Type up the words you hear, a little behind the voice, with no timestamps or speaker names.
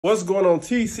What's going on,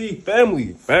 TC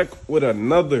family? Back with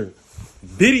another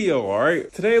video, all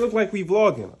right? Today it look like we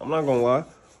vlogging. I'm not gonna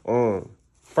lie.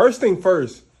 First thing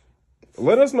first,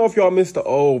 let us know if y'all missed the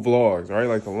old vlogs, all right?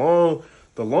 Like the long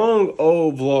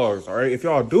old vlogs, all right? If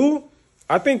y'all do,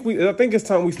 I think it's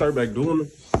time we start back doing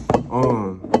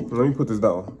them. Let me put this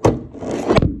down.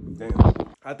 Damn.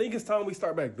 I think it's time we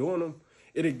start back doing them.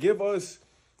 It'll give us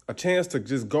a chance to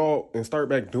just go and start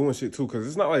back doing shit too, because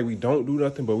it's not like we don't do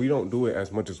nothing, but we don't do it as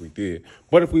much as we did.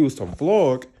 But if we was to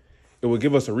vlog, it would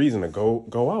give us a reason to go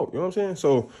out, you know what I'm saying?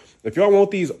 So if y'all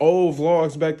want these old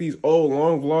vlogs back, these old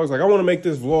long vlogs, like I want to make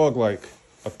this vlog like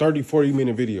a 30-40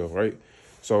 minute video, right?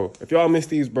 So if y'all missed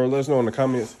these, bro, let us know in the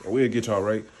comments and we'll get y'all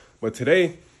right. But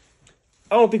today,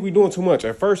 I don't think we're doing too much.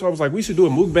 At first I was like, we should do a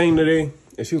mukbang today,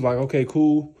 and she was like, okay,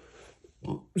 cool.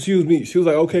 She was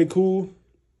like, okay, cool.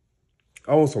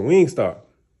 I want some Wingstop.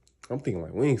 I'm thinking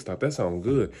like Wingstop, that sounds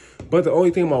good. But the only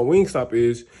thing about Wingstop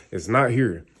is it's not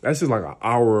here. That's just like an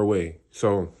hour away.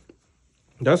 So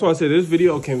that's why I said this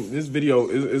video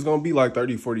is gonna be like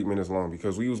 30-40 minutes long,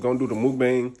 because we was gonna do the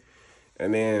mukbang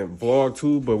and then vlog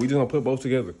too, but we just gonna put both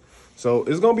together. So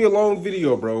it's gonna be a long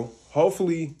video, bro.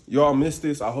 Hopefully y'all missed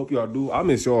this. I hope y'all do. I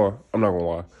miss y'all. I'm not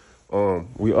gonna lie.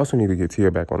 We also need to get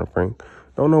Tia back on the prank.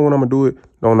 Don't know when I'm gonna do it.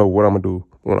 Don't know what I'm gonna do.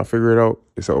 When I figure it out,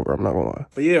 it's over. I'm not gonna lie.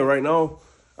 But yeah, right now,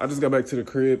 I just got back to the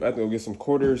crib. I have to go get some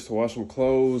quarters to wash some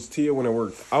clothes. Tia went and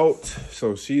worked out,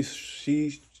 so she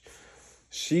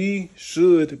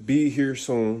should be here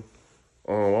soon.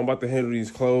 I'm about to handle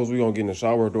these clothes. We're gonna get in the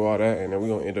shower, do all that, and then we're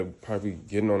gonna end up probably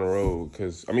getting on the road.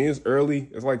 Cause I mean, it's early.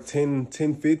 It's like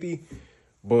 10:50,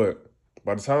 but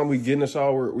by the time we get in the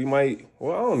shower, we might,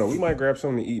 well, I don't know. We might grab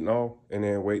something to eat and all, and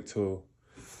then wait till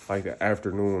like the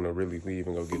afternoon to really leave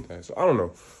and go get that. So I don't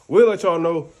know. We'll let y'all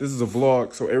know. This is a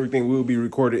vlog, so everything will be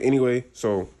recorded anyway.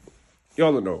 So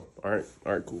y'all know. All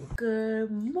right, cool.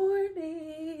 Good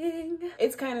morning.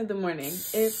 It's kind of the morning.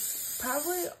 It's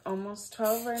probably almost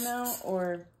 12 right now,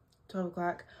 or 12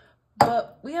 o'clock.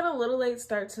 But we had a little late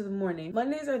start to the morning.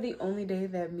 Mondays are the only day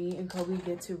that me and Kobe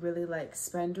get to really like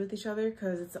spend with each other,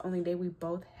 because it's the only day we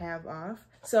both have off.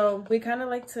 So we kind of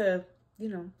like to, you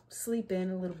know, sleep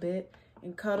in a little bit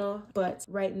and cuddle. But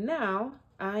right now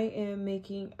I am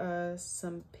making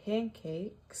some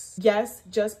pancakes. Yes,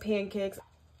 just pancakes.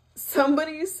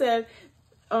 Somebody said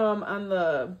on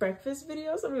the breakfast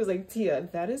video, somebody was like, Tia,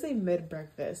 that is a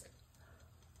mid-breakfast.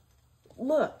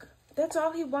 Look, that's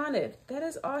all he wanted. That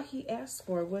is all he asked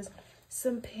for, was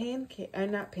some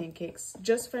not pancakes,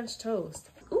 just French toast.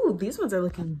 Ooh, these ones are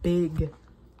looking big.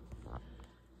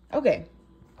 Okay,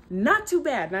 not too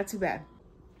bad, not too bad.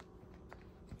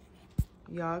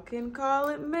 Y'all can call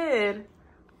it mid,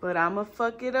 but I'ma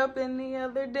fuck it up any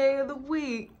other day of the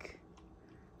week.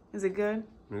 Is it good?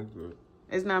 It's good.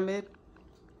 It's not mid?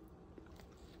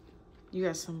 You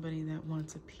got somebody that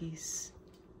wants a piece.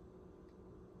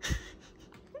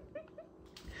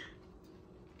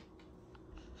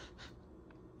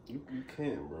 You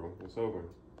can't, bro. It's over.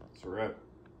 It's a wrap.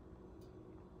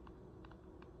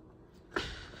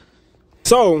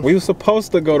 So we were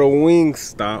supposed to go to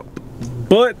Wingstop,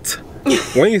 but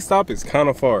Wingstop is kind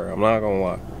of far. I'm not gonna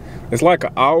lie. It's like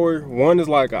an hour. One is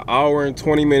like an hour and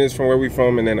 20 minutes from where we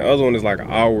from, and then the other one is like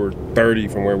an hour 30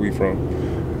 from where we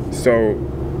from. So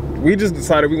we just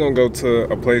decided we're gonna go to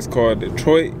a place called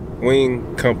Detroit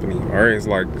Wing Company. All right, it's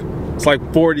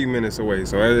like 40 minutes away,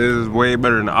 so it is way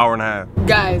better than an hour and a half.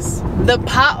 Guys, the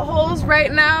potholes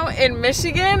right now in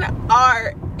Michigan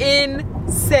are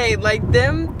insane. Like,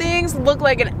 them things look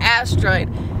like an asteroid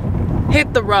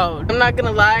hit the road. I'm not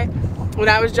gonna lie, when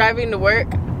I was driving to work,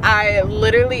 I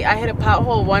hit a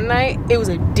pothole one night. It was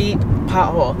a deep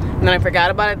pothole, and then I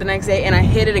forgot about it the next day and I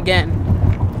hit it again.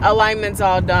 Alignment's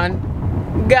all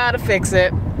done. Gotta fix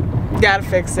it. Gotta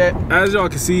fix it. As y'all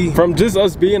can see from just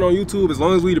us being on YouTube, as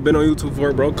long as we've been on YouTube for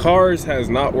it, bro, cars has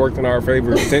not worked in our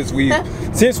favor since we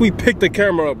picked the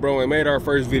camera up, bro, and made our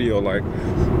first video. Like,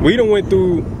 we done went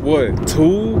through what,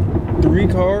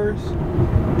 2-3 cars?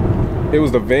 It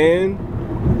was the van,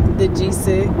 the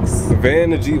G6, the van,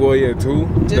 the G, well, yeah, two.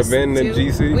 Just the van and the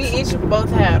G6. We each both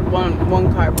had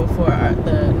one car before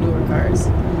the newer cars.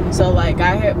 So like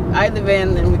I had the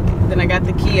van, then I got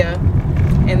the Kia,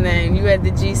 and then you had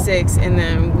the G6, and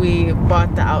then we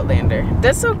bought the Outlander.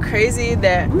 That's so crazy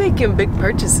that we're making big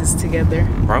purchases together.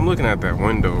 Bro, I'm looking at that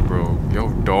window, bro. Yo,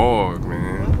 dog,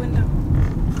 man. What window?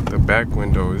 The back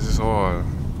window is just all the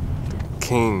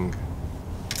king.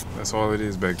 That's all it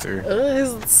is back there.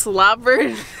 His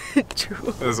slobber.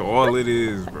 True. That's all it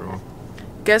is, bro.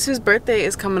 Guess whose birthday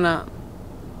is coming up?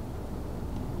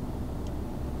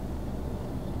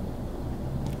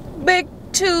 Big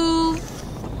 2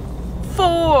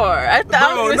 I thought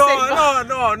I was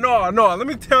gonna say no. Let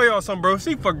me tell y'all something, bro.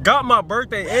 She forgot my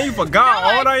birthday and you forgot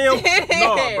how old I am.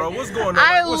 No, bro. What's going on?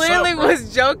 I literally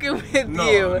was joking with you. No.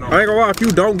 I ain't gonna lie. If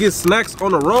you don't get snacks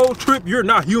on a road trip, you're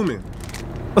not human.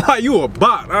 Like, you a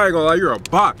bot. I ain't gonna lie. You're a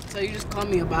bot. So you just call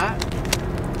me a bot?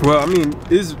 Well, I mean,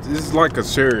 it's like a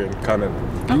sharing kind of.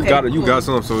 You got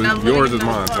some, so now yours is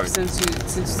mine. Like. Since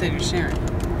you said you're sharing.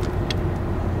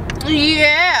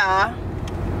 Yeah.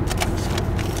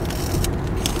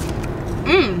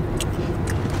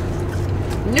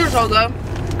 You're so good.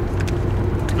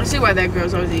 I see why that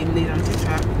girl's always eating these on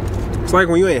TikTok. It's like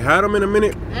when you ain't had them in a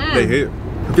minute, they hit.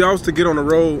 If y'all was to get on the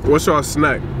road, what's y'all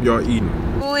snack y'all eating?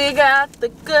 We got the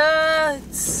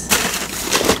goods.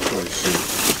 Oh,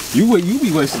 shit. You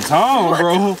be wasting time,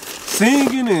 bro.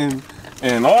 Singing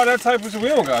and all that type of shit. We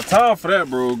don't got time for that,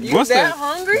 bro. You that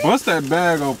hungry? Bust that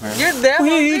bag open. You're that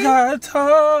hungry? We got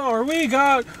time, or we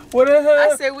got whatever.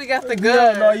 I said we got the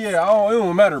goods. It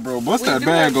don't matter, bro. Bust that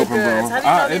bag open, bro.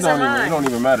 It don't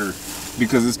even matter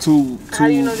because it's two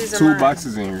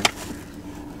boxes in here.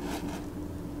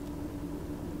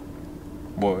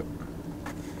 What?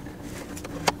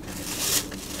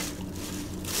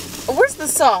 Where's the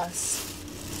sauce?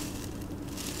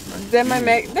 That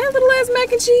little ass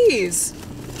mac and cheese.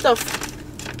 I'm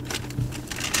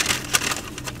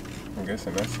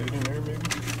guessing that's it in there, maybe.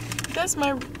 That's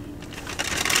my.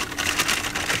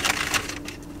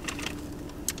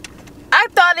 I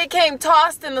thought it came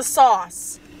tossed in the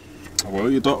sauce.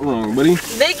 Well, you thought wrong, buddy.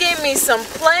 They gave me some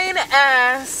plain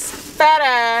ass, fat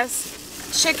ass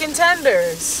chicken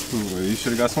tenders. Well, you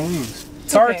should have got some wings.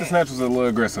 Sorry if the snatch was a little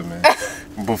aggressive, man.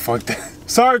 But fuck that.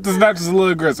 Sorry if the snatch was a little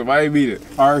aggressive. I ain't beat it.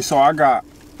 All right, so I got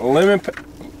lemon.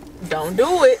 Don't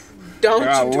do it. Don't. I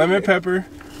got lemon pepper,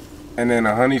 and then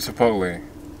a honey chipotle.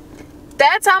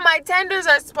 That's how my tenders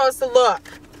are supposed to look.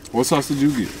 What sauce did you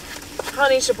get?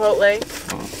 Honey chipotle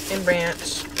and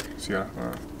ranch. Yeah.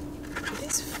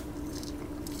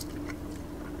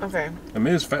 Okay. I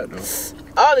mean, it's fat though.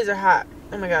 All these are hot.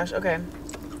 Oh my gosh. Okay.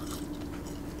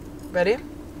 Ready?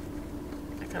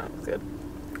 That kind of looks good.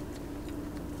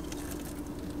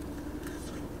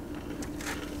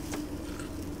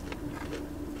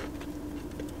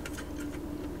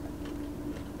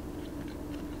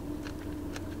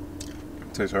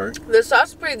 Tastes hard. The sauce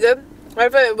is pretty good. I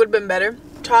thought it would have been better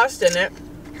tossed in it.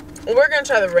 We're gonna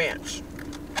try the ranch.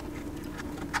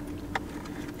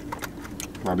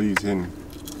 Now these hidden.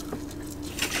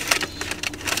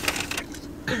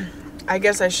 I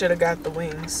guess I should have got the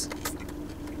wings.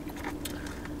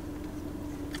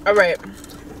 Alright.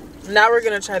 Now we're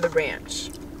gonna try the ranch.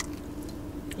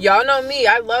 Y'all know me,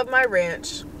 I love my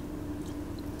ranch.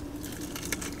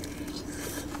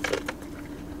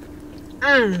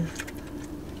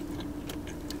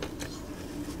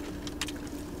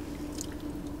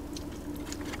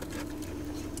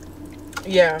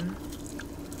 Yeah.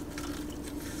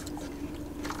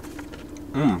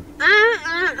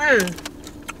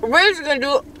 Ranch is gonna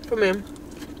do it for me.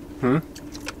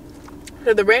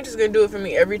 So the ranch is gonna do it for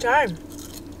me every time.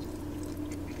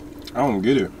 I don't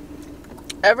get it.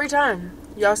 Every time.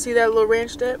 Y'all see that little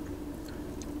ranch dip?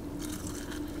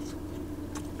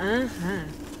 I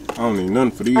don't need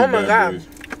nothing for these Oh my God.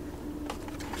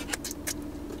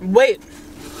 boys.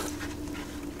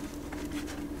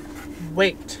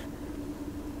 Wait.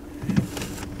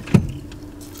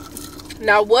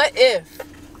 Now what if...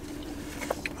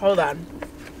 Hold on.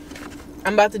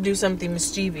 I'm about to do something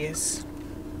mischievous.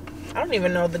 I don't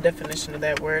even know the definition of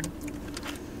that word.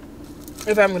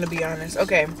 If I'm going to be honest.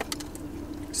 Okay.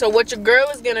 So what your girl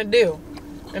is going to do,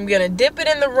 I'm going to dip it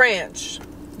in the ranch.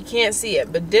 You can't see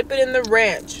it, but dip it in the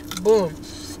ranch. Boom.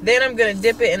 Then I'm going to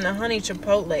dip it in the honey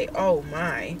chipotle. Oh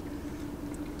my.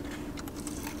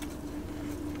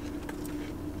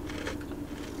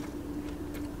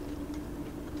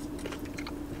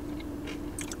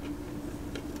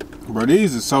 Bro,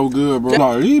 these are so good, bro.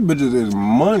 No, these bitches is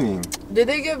money. Did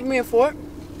they give me a fork?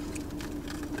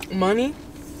 Money?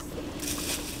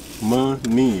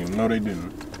 Money. No, they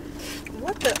didn't.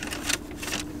 What the?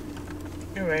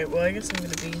 Alright, well, I guess I'm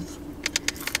gonna be...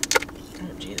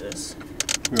 Oh, Jesus.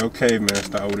 You're okay, man.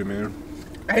 Stop with it, man.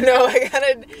 I know, I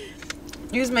gotta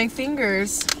use my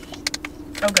fingers.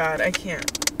 Oh, God, I can't.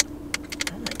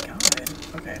 Oh, my God.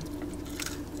 Okay.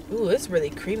 Ooh, it's really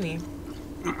creamy.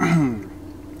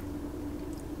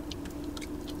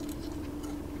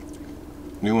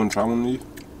 You want to try one of these?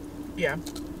 Yeah.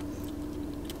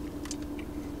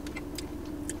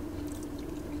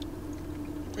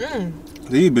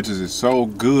 These bitches is so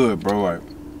good, bro. Like,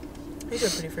 these are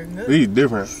pretty freaking good. these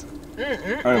different. I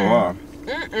ain't gonna lie.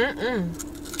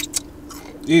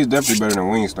 These definitely better than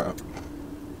Wingstop.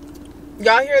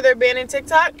 Y'all hear they're banning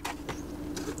TikTok?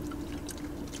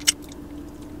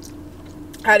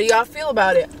 How do y'all feel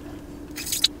about it?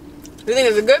 Do you think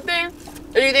it's a good thing,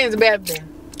 or do you think it's a bad thing?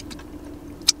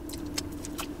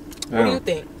 What do you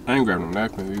think? I ain't grabbing no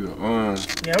napkins either.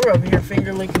 Yeah, we're over here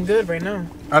finger licking good right now.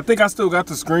 I think I still got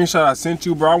the screenshot I sent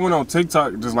you, bro. I went on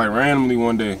TikTok just like randomly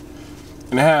one day,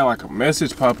 and it had like a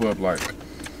message pop up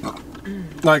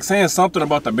like saying something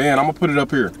about the ban. I'm gonna put it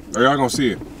up here. Are y'all gonna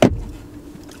see it?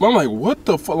 I'm like, what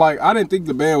the fuck? Like, I didn't think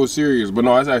the ban was serious, but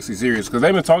no, it's actually serious because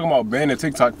they've been talking about banning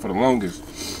TikTok for the longest.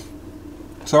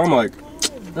 So I'm like,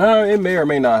 it may or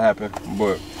may not happen,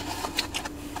 but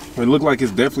it looked like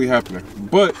it's definitely happening.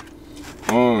 But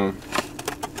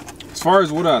as far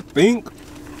as what I think,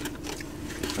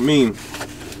 I mean,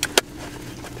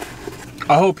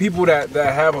 I hope people that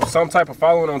have some type of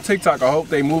following on TikTok, I hope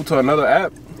they move to another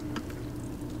app.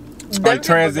 Like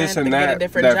transition that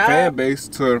fan base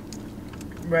to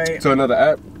another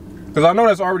app. Because I know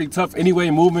that's already tough anyway,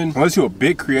 moving, unless you're a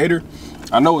big creator.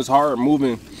 I know it's hard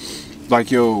moving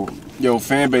like your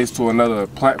fan base to another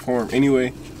platform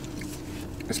anyway.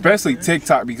 Especially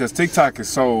TikTok, because TikTok is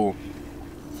so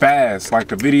fast. Like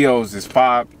the videos is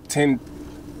 5, 10,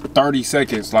 30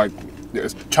 seconds. Like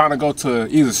it's trying to go to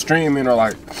either streaming or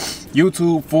like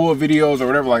YouTube full videos or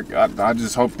whatever. Like I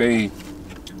just hope they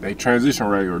transition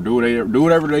right or do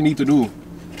whatever they need to do.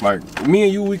 Like me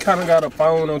and you, we kind of got a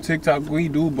following on TikTok. We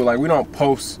do, but like we don't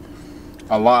post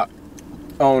a lot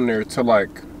on there to like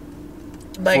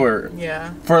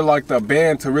for like the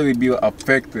ban to really be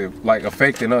effective, like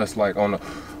affecting us, like on the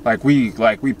we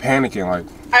panicking. Like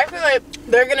I feel like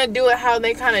they're gonna do it how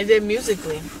they kind of did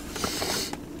Musically.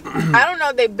 I don't know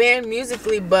if they banned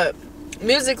Musically, but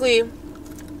Musically,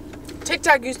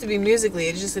 TikTok used to be Musically.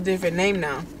 It's just a different name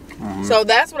now. So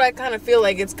that's what I kind of feel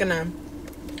like it's gonna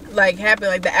like happen.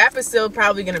 Like the app is still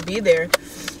probably gonna be there,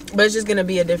 but it's just gonna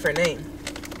be a different name.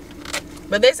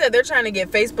 But they said they're trying to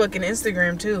get Facebook and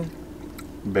Instagram too.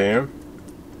 Ban?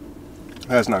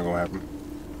 That's not gonna happen.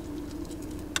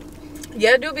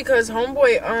 Yeah, dude, because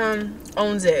homeboy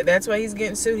owns it. That's why he's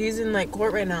getting sued. He's in like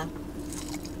court right now.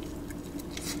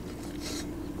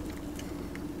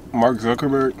 Mark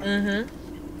Zuckerberg?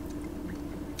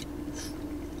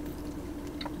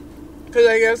 Cause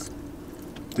I guess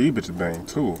these bitches bang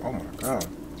too. Oh my god.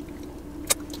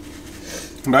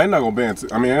 But they're not gonna ban.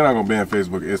 They're not gonna ban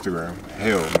Facebook, Instagram.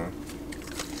 Hell no.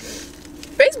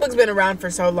 Facebook's been around for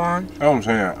so long. That's what I'm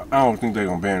saying. I don't think they're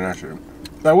gonna ban that shit.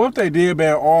 Like, what if they did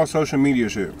ban all social media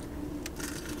shit?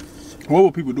 What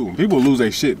would people do? People lose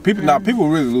their shit. People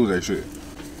really lose their shit.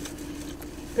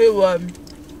 People would.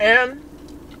 And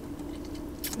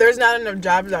there's not enough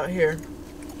jobs out here.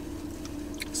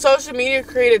 Social media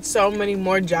created so many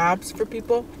more jobs for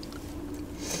people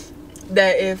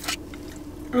that if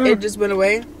it just went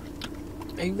away.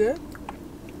 Are you good?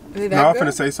 No, I'm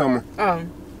finna say something. Oh.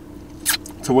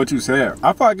 To what you said.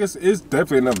 I feel like it's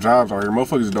definitely enough jobs out here.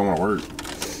 Motherfuckers just don't want to work.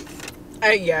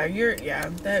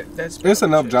 That's it's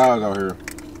enough jobs out here.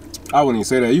 I wouldn't even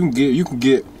say that. You can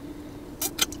get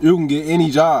any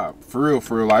job for real.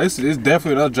 Like it's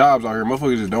definitely enough jobs out here.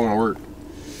 Motherfuckers just don't want to work.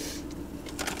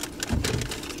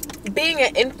 Being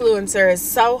an influencer is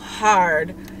so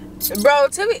hard, bro.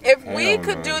 If we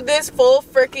could do this full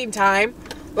freaking time,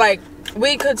 like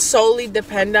we could solely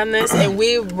depend on this, and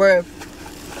we were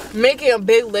making a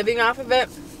big living off of it,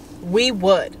 we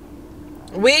would.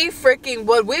 We freaking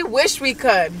would. We wish we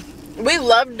could. We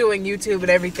love doing YouTube and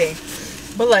everything,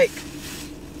 but like,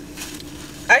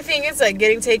 I think it's like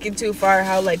getting taken too far.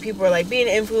 How like people are like, being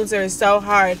an influencer is so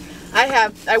hard.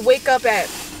 I wake up at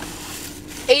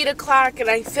 8 o'clock and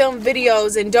I film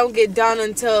videos and don't get done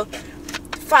until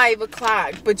 5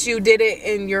 o'clock, but you did it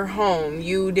in your home.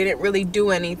 You didn't really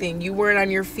do anything. You weren't on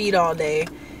your feet all day.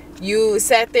 You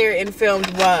sat there and filmed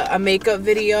what? A makeup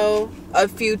video, a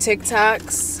few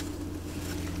TikToks.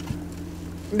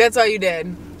 That's all you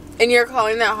did. And you're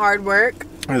calling that hard work?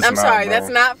 I'm sorry, that's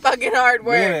not fucking hard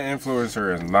work. Being an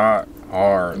influencer is not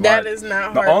hard. That is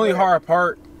not hard. The only hard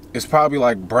part is probably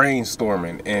like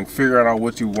brainstorming and figuring out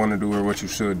what you want to do or what you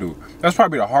should do. That's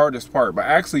probably the hardest part. But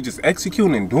actually just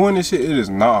executing and doing this shit, it is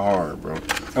not hard, bro.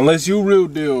 Unless you real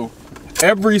deal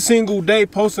every single day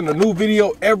posting a new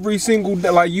video every single day.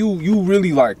 Like you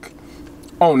really like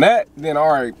on that, then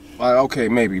alright, like okay,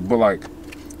 maybe. But like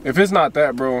if it's not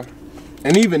that, bro,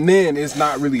 and even then it's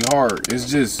not really hard. It's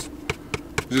just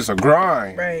a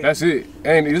grind. Right. That's it.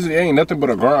 And it ain't nothing but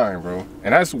a grind, bro.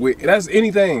 And that's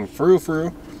anything, for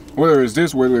real. Whether it's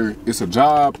this, whether it's a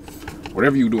job,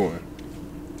 whatever you doing.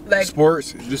 Like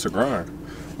sports, it's just a grind.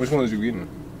 Which one is you getting?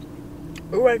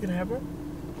 Ooh, I can have one.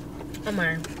 Oh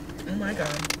my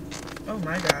god. Oh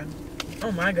my god.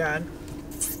 Oh my God.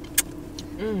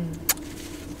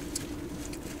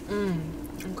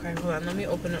 Okay, hold on. Let me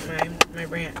open up my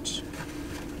ranch.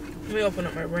 Let me open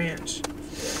up my ranch.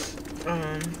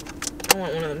 I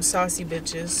want one of them saucy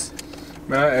bitches.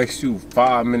 Man, I asked you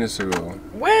 5 minutes ago.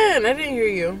 When? I didn't hear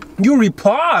you. You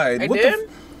replied. I What did?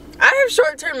 I have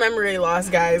short-term memory loss,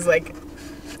 guys. Like,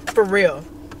 for real.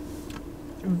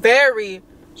 Very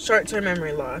short-term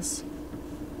memory loss.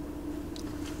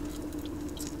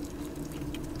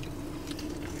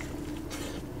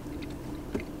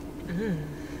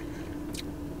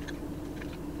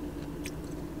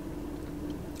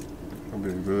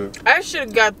 Good. I should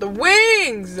have got the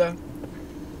wings.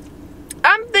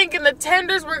 I'm thinking the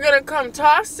tenders were gonna come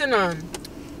tossing them.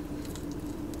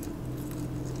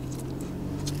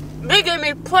 They gave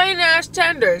me plain ass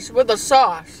tenders with a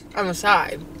sauce on the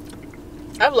side.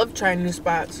 I love trying new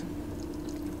spots.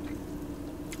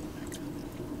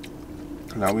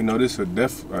 Now we know this is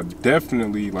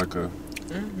definitely like a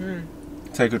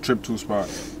take a trip to spot.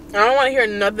 I don't want to hear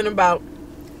nothing about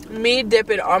me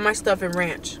dipping all my stuff in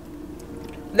ranch.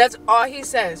 That's all he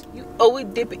says. You always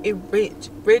dip it in ranch.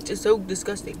 Ranch is so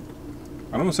disgusting.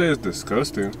 I don't say it's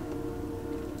disgusting.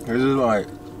 It's just like,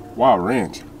 wow,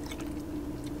 ranch.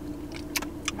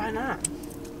 Why not?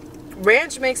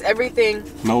 Ranch makes everything.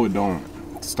 No, it don't.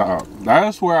 Stop.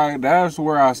 That's where I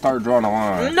start drawing the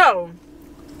line. No.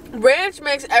 Ranch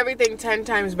makes everything 10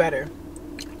 times better.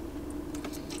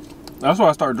 That's why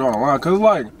I start drawing the line. Cause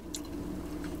like,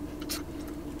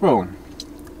 bro,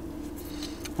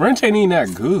 ranch ain't even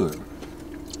that good.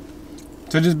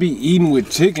 To just be eating with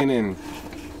chicken and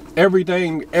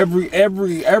everything,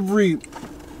 everything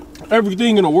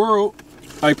in the world.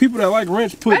 Like people that like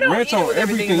ranch put ranch on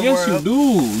everything. Yes, you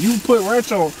do. You put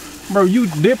ranch on, bro. You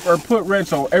dip or put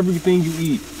ranch on everything you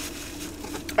eat.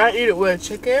 I eat it with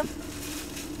chicken.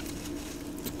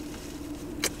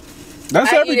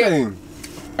 That's everything.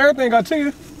 Everything got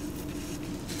chicken.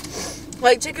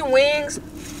 Like chicken wings,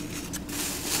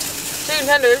 chicken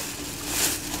tenders.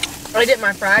 I dip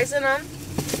my fries in them.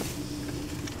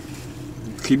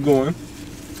 Keep going.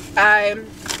 I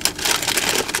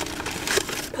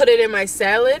put it in my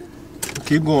salad.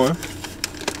 Keep going.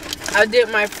 I dip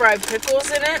my fried pickles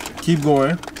in it. Keep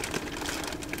going.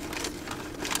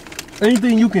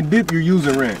 Anything you can dip, you're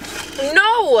using ranch.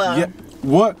 No. Yeah.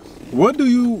 What do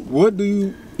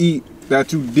you eat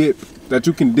that you dip, that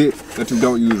you can dip, that you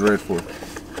don't use ranch for?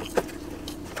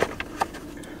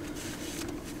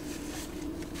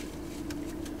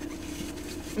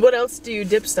 What else do you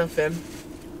dip stuff in?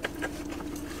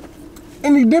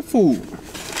 Any dip food.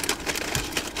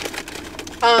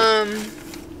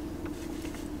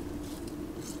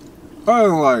 I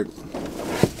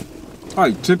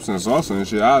like chips and salsa and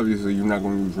shit. Obviously, you're not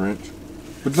gonna use ranch.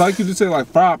 But like you just said, like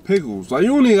fried pickles. Like you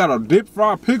don't even gotta dip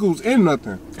fried pickles in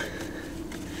nothing.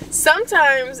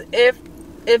 Sometimes, if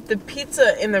the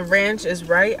pizza in the ranch is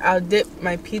right, I'll dip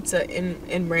my pizza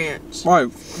in ranch.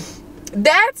 Like,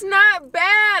 that's not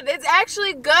bad. It's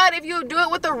actually good if you do it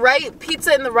with the right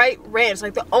pizza and the right ranch.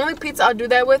 Like the only pizza I'll do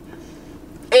that with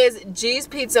is G's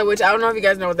Pizza, which I don't know if you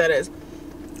guys know what that is,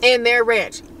 and their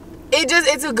ranch.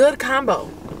 It's a good combo.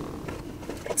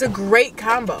 It's a great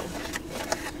combo.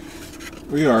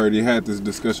 we already had this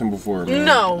discussion before, man.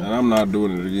 No. And I'm not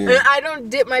doing it again. And I don't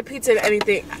dip my pizza in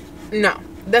anything. No.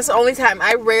 That's the only time.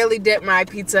 I rarely dip my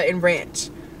pizza in ranch.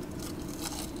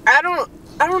 I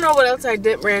don't know what else I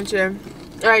dip ranch in.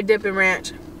 Or I dip in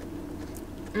ranch.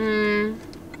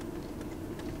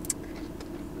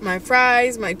 My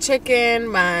fries, my chicken,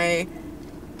 my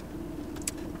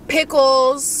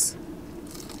pickles,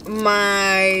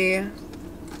 my...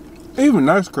 Even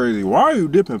that's crazy. Why are you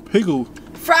dipping pickles?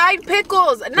 Fried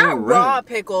pickles, not raw ranch.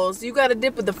 pickles. You gotta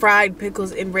dip with the fried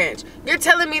pickles in ranch. You're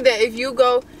telling me that if you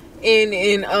go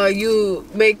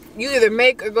you either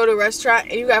make or go to a restaurant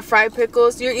and you got fried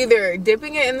pickles, you're either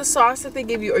dipping it in the sauce that they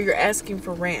give you or you're asking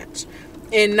for ranch.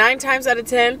 And 9 times out of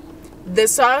 10, the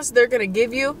sauce they're gonna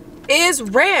give you is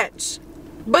ranch,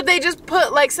 but they just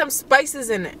put like some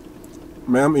spices in it.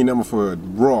 Man, I'm eating that for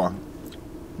raw.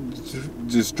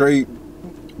 Just straight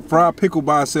fried pickle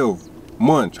by itself.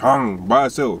 Munch, hung by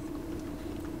itself.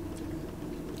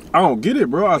 I don't get it,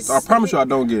 bro. I promise you I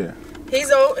don't get it.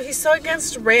 He's so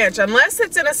against ranch. Unless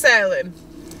it's in a salad,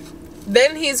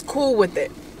 then he's cool with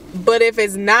it. But if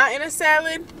it's not in a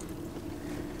salad...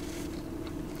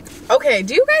 Okay,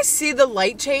 do you guys see the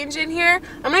light change in here?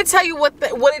 I'm going to tell you what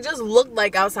it just looked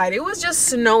like outside. It was just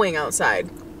snowing outside.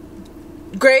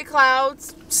 Gray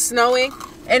clouds, snowing,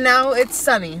 and now it's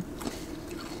sunny.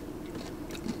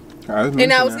 And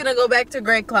now it's going to go back to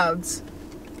gray clouds.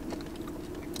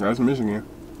 That's Michigan.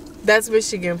 That's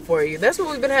Michigan for you. That's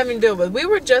what we've been having to deal with. We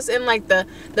were just in like the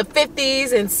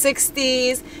 50s and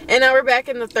 60s, and now we're back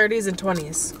in the 30s and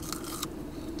 20s.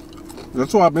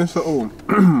 That's why I've been so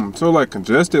so like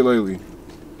congested lately.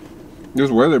 This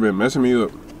weather been messing me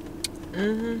up.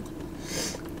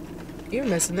 You're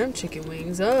messing them chicken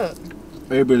wings up.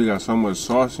 Everybody got so much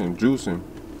sauce and juice and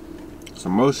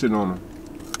some more shit on them.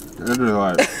 They're just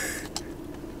like,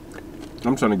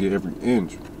 I'm trying to get every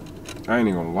inch. I ain't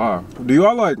even gonna lie. Do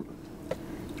y'all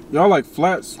like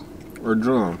flats or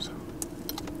drums?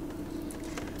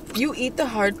 You eat the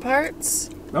hard parts?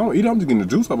 I don't eat them. I'm just getting the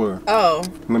juice out of it. Oh.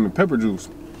 Lemon pepper juice.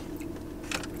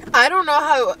 I don't know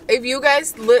how, if you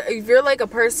guys, if you're like a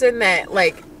person that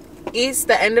like eats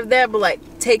the end of that but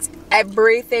like takes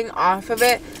everything off of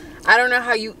it, I don't know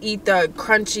how you eat the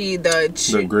crunchy,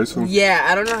 the gristle? Yeah,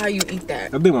 I don't know how you eat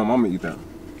that. I think my mama eat that.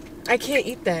 I can't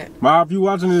eat that. Ma, if you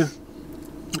watching this,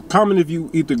 comment if you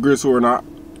eat the gristle or not.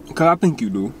 Because I think you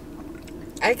do.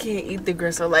 I can't eat the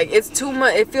gristle. Like, it's too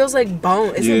much. It feels like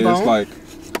bone. Is it bone?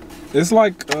 It's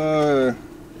like, I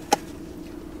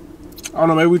don't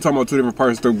know, maybe we talking about two different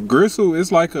parts. The gristle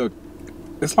is like a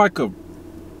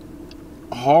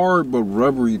hard but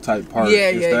rubbery type part.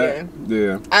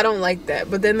 Yeah. I don't like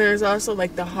that. But then there's also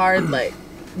like the hard, like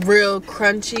real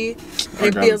crunchy.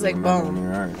 And it feels like bone.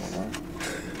 I ain't gonna lie.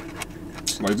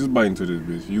 Like, just bite into this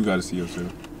bitch. You gotta see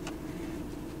yourself.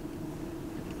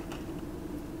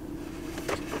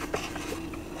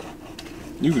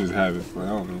 You can just have it, but I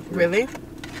don't know. Really?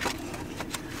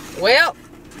 Well,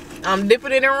 I'm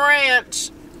dipping it in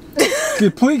ranch.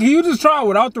 Please, can you just try it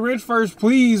without the ranch first,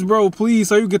 please, bro? Please,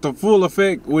 so you get the full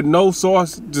effect with no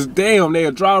sauce. Just damn, they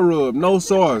a dry rub, no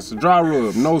sauce. Dry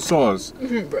rub, no sauce.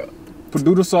 Bro. But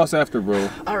do the sauce after, bro.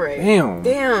 All right. Damn.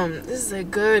 This is a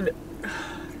good.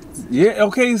 Yeah,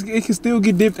 okay, it can still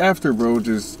get dipped after, bro.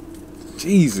 Just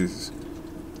Jesus.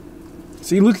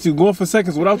 See, look at you going for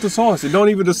seconds without the sauce.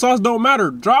 The sauce don't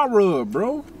matter. Dry rub,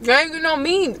 bro. I ain't no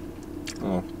meat.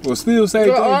 Oh, well, still same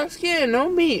thing. All skin, no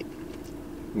meat.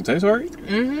 It tastes alright?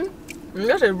 That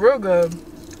tastes real good.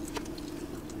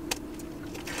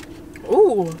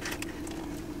 Ooh.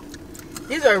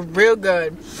 These are real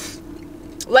good.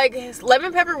 Like,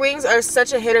 lemon pepper wings are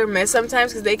such a hit or miss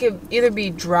sometimes because they could either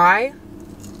be dry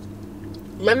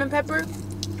lemon pepper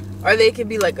or they could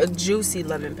be like a juicy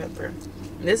lemon pepper.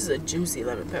 This is a juicy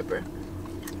lemon pepper.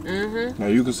 Now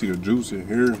you can see the juice in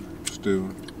here still.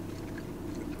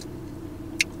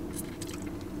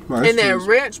 Nice. And that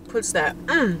ranch puts that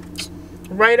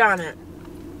right on it.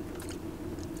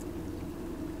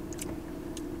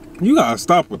 You gotta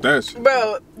stop with that shit.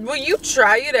 Bro, will you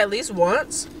try it at least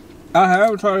once? I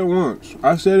have tried it once.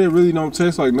 I said it really don't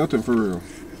taste like nothing for real.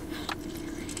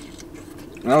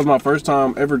 That was my first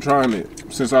time ever trying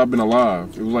it since I've been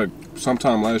alive. It was like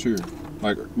sometime last year.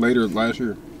 Like later last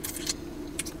year.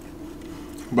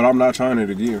 But I'm not trying it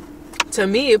again. To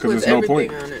me, it puts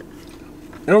everything on it.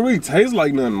 It don't really taste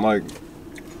like nothing. Like,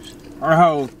 or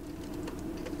how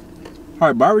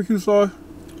barbecue sauce,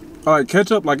 or like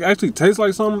ketchup, like actually tastes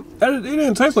like something. It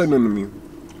didn't taste like nothing to me.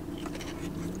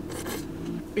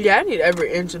 Yeah, I need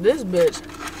every inch of this bitch.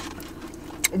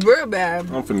 Real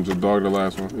bad. I'm finna just dog the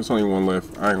last one. There's only one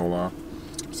left. I ain't gonna lie.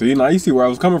 See, now you see where I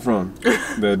was coming from.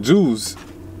 That juice.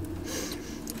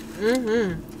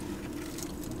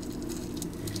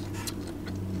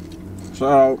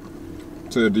 Shout out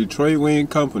to the Detroit Wing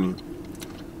Company.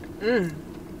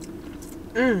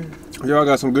 Y'all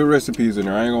got some good recipes in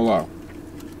there, I ain't gonna lie.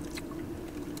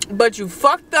 But you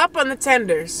fucked up on the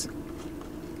tenders.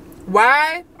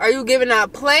 Why are you giving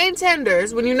out plain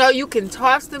tenders when you know you can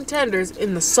toss them tenders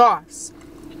in the sauce?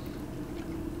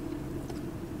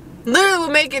 Literally will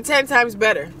make it 10 times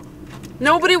better.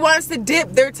 Nobody wants to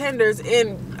dip their tenders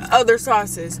in other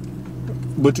sauces.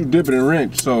 But you dip it in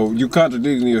ranch, so you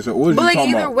contradicting yourself. What are you talking about? But like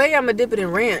either way, I'm gonna dip it in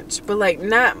ranch. But like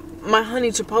not my honey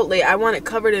chipotle. I want it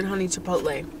covered in honey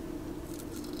chipotle.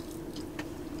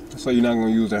 So you're not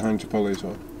gonna use that honey chipotle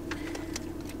sauce?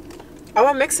 Oh,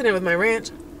 I'm mixing it with my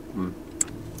ranch.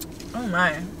 Oh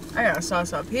my. I got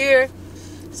sauce up here.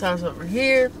 Sauce over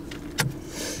here.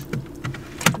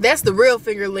 That's the real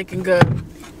finger licking good.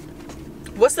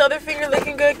 What's the other finger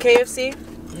licking good? KFC?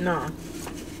 No.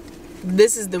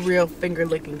 This is the real finger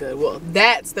licking good. Well,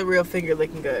 that's the real finger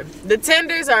licking good. The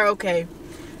tenders are okay.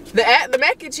 The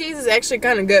mac and cheese is actually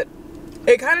kind of good.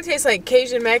 It kind of tastes like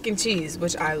Cajun mac and cheese,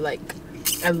 which I like.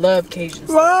 I love Cajun stuff.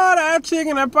 Love that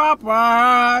chicken at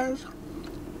Popeyes.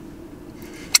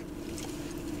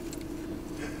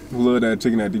 Love that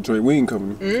chicken at Detroit Wing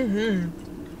Company.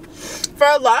 For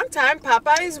a long time,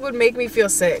 Popeyes would make me feel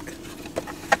sick.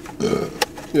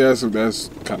 Yeah, so that's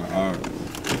kind of hard.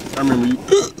 I remember you.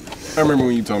 I remember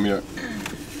when you told me that.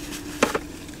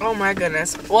 Oh my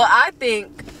goodness. Well, I think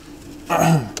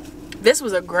this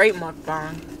was a great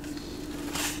mukbang.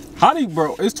 How do you,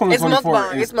 bro? It's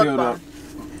 2024. It's mukbang. It's mukbang.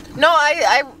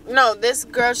 No, this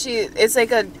girl, it's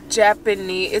like a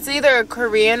Japanese, it's either a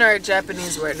Korean or a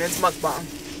Japanese word, and it's mukbang.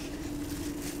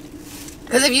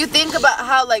 Because if you think about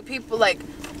how, like, people, like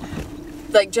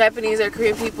Japanese or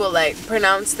Korean people, like,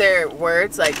 pronounce their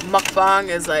words, like, mukbang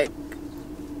is, like,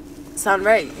 sound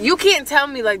right. You can't tell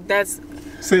me, like, that's...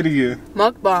 Say it again.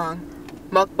 Mukbang.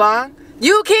 Mukbang?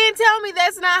 You can't tell me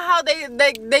that's not how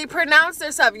they pronounce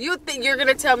their stuff. You think you're going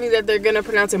to tell me that they're going to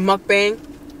pronounce it mukbang?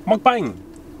 Mukbang.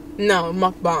 No,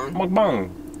 mukbang.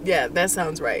 Mukbang. Yeah, that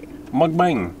sounds right.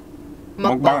 Mukbang.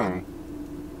 Mukbang.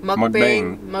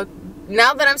 Mukbang.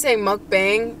 Now that I'm saying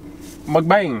mukbang,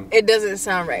 mukbang, it doesn't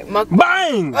sound right.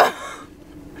 Bang!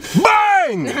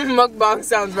 Bang! Mukbang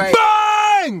sounds right.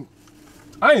 Bang!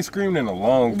 I ain't screamed in a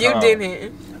long time. You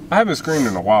didn't. I haven't screamed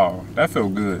in a while. That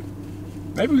felt good.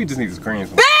 Maybe we just need to scream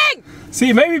sometimes. Bang!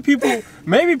 See, maybe people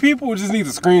just need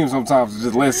to scream sometimes to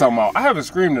just let something out. I haven't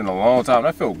screamed in a long time.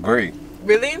 That felt great.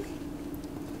 Really?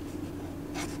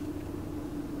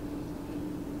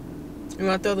 You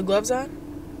want to throw the gloves on?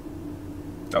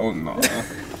 Oh, no.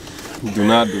 Do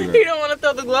not do that. You don't want to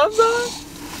throw the gloves on?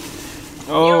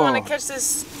 Oh. You don't want to catch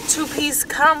this two-piece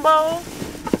combo?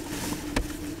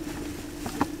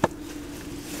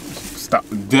 Stop.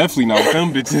 Definitely not with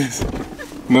them bitches.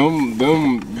 Them.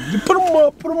 Put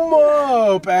them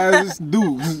up, ass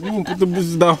dudes. Put the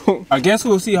bitches down. I guess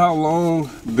we'll see how long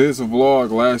this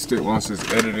vlog lasted once it's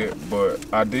edited, but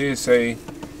I did say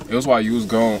it was while you was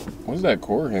gone. What's that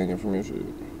cord hanging from your shit?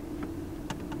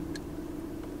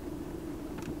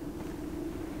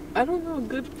 I don't know.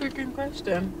 Good freaking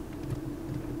question.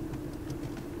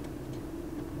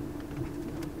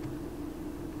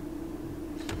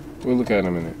 We'll look at it in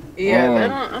a minute.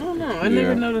 Yeah, I don't know. I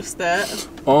never noticed that.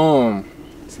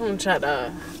 Someone tried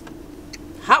to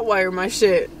hotwire my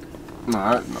shit.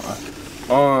 Nah.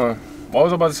 What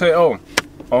was I about to say? While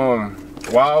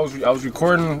I was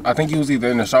recording, I think you was either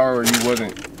in the shower or you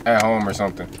wasn't at home or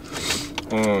something.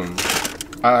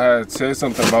 I had said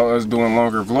something about us doing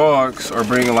longer vlogs or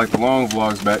bringing like the long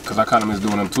vlogs back because I kind of miss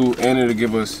doing them too, and it'll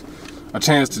give us a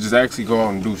chance to just actually go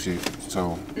out and do shit.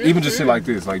 So even just shit like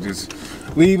this, like just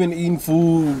leaving, eating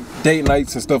food, date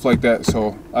nights and stuff like that.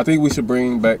 So I think we should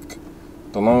bring back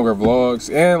the longer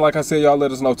vlogs, and like I said, y'all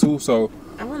let us know too. So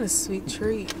I want a sweet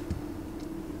treat.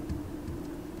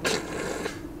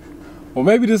 Well,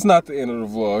 maybe this is not the end of the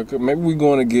vlog. Maybe we're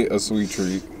going to get a sweet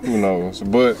treat. Who knows?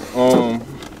 But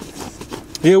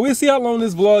yeah, we'll see how long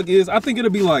this vlog is. I think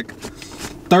it'll be like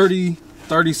 30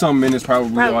 some minutes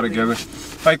probably. All together.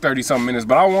 Like 30 some minutes.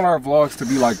 But I want our vlogs to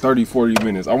be like 30, 40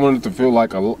 minutes. I want it to feel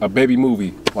like a baby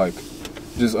movie. Like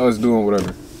just us doing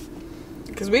whatever.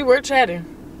 Because we were chatting.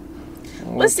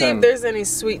 Let's see if there's any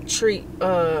sweet treat.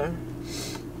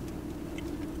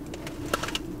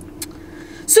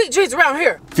 Sweet treats around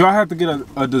here. If y'all had to get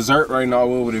a dessert right now,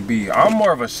 what would it be? I'm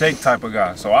more of a shake type of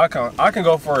guy. So I can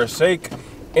go for a shake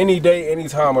any day, any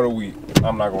time of the week.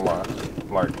 I'm not gonna lie.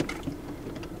 Like,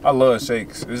 I love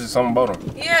shakes. This is something about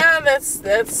them. Yeah,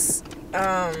 that's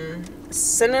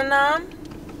cinnamon.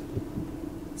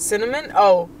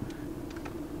 Oh.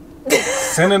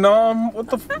 Synonym? What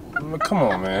the come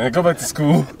on, man. Go back to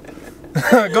school.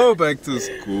 Go back to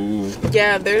school.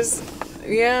 Yeah, that's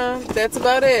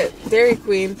about it. Dairy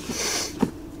Queen.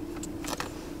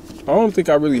 I don't think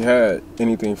I really had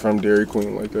anything from Dairy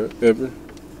Queen like that, ever.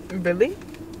 Really?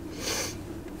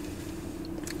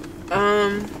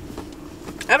 I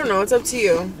don't know. It's up to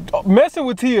you. Messing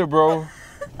with Tia, bro.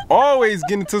 Always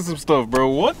getting into some stuff, bro.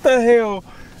 What the hell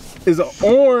is an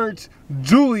orange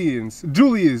Julius,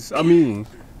 I mean.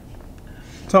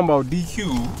 Talking about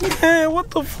DQ. Man,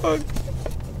 what the fuck?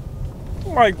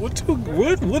 Like, what you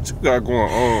got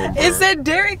going on, bro? It said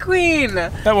Dairy Queen.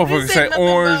 That motherfucker said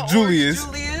Orange Julius.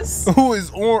 Who is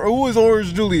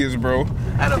Orange Julius, bro?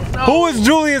 I don't know. Who is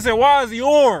Julius and why is he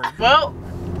orange? Well,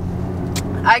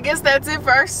 I guess that's it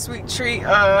for our sweet treat.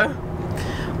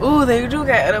 Ooh, they do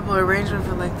got edible arrangement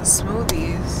for like the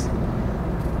smoothies.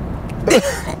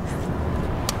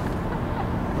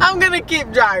 I'm gonna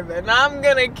keep driving.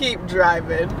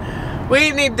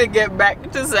 We need to get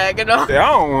back to Saginaw. Yeah,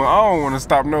 I don't want to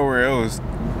stop nowhere else.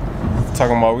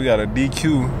 Talking about we got a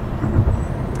DQ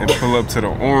and pull up to the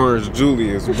Orange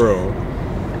Julius, bro.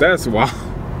 That's wild.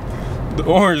 The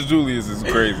Orange Julius is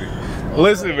crazy.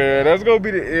 Listen, man, that's gonna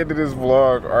be the end of this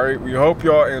vlog. All right, we hope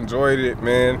y'all enjoyed it,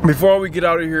 man. Before we get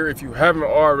out of here, if you haven't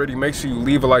already, make sure you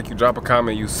leave a like, you drop a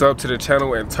comment, you sub to the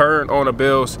channel, and turn on the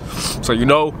bells so you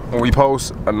know when we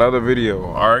post another video.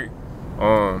 All right.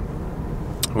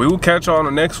 We will catch y'all on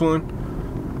the next one.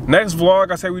 Next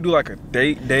vlog, I say we do like a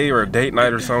date day or a date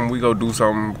night or something. We go do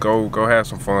something, go have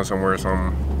some fun somewhere or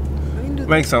something.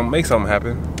 Make something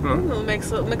happen. You know? Make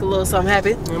a little something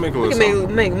happen. Yeah, make a little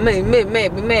something. Make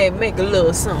a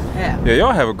little something happen. Yeah,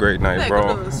 y'all have a great night,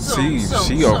 bro.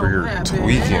 She over here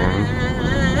tweaking.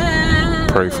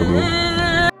 Pray for me.